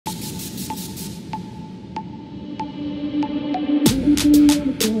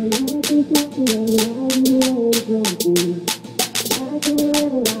Don't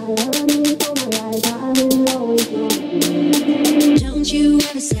you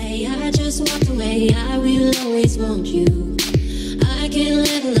ever say I just walked away, I will always want you. I can't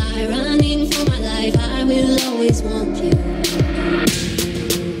let a lie running for my life, I will always want you.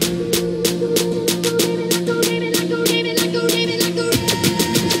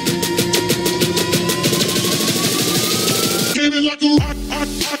 Give it like a rock,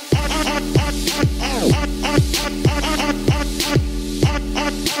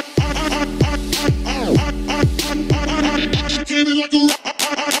 give it like a rock.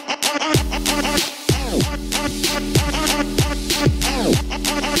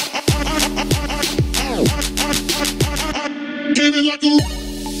 Give it like a rock.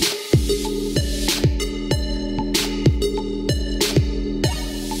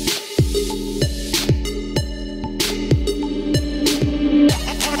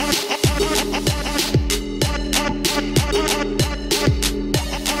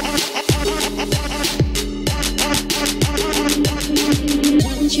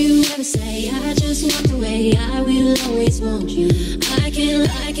 Don't you ever say I just walked away, I will always want you. I can't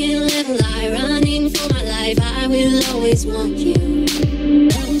let a lie running for my life, I will always want you.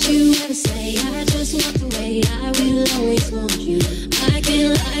 Don't you ever say I just walked away, I will always want you. I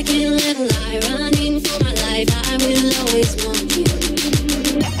can't let a lie running for my life, I will always want you.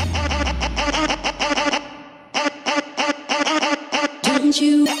 Don't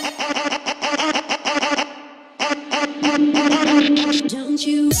you? Don't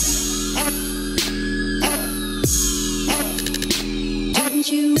you? Don't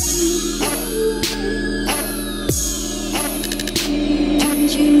you?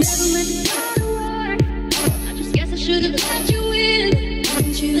 Don't you ever let